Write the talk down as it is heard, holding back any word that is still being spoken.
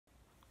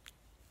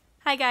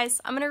Hi guys,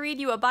 I'm going to read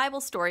you a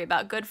Bible story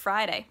about Good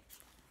Friday.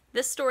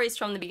 This story is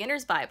from the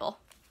Beginner's Bible.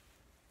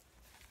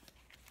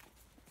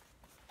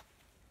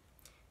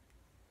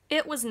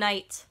 It was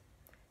night.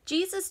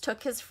 Jesus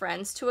took his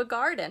friends to a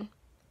garden.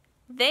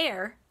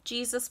 There,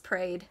 Jesus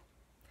prayed.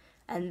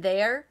 And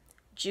there,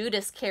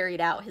 Judas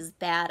carried out his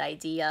bad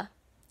idea.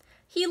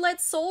 He led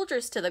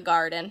soldiers to the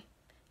garden.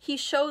 He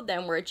showed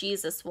them where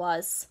Jesus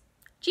was.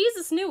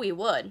 Jesus knew he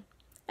would,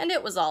 and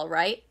it was all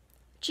right.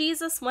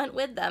 Jesus went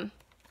with them.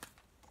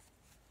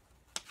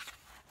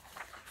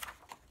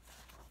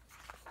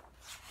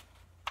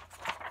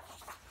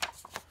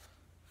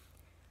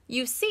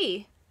 You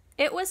see,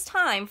 it was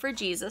time for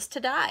Jesus to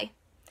die.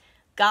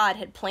 God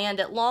had planned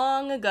it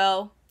long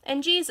ago,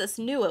 and Jesus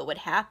knew it would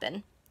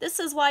happen. This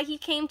is why he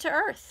came to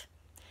earth.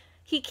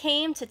 He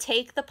came to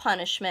take the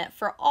punishment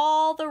for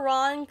all the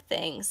wrong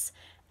things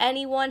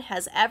anyone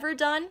has ever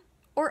done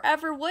or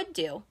ever would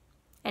do.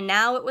 And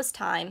now it was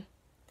time.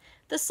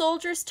 The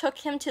soldiers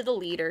took him to the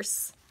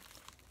leaders.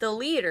 The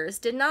leaders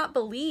did not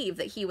believe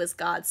that he was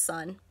God's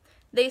son.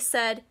 They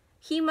said,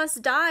 "He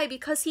must die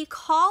because he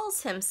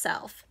calls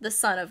himself the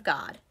Son of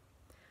God."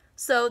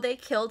 So they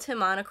killed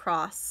him on a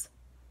cross.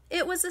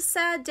 It was a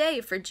sad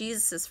day for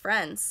Jesus'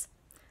 friends.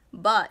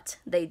 But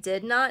they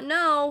did not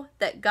know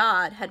that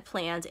God had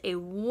planned a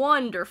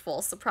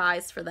wonderful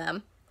surprise for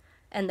them,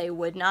 and they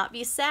would not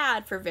be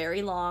sad for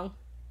very long.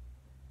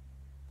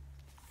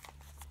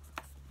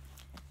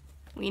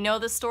 We know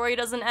the story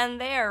doesn't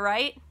end there,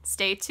 right?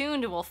 Stay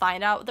tuned and we'll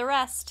find out the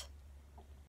rest.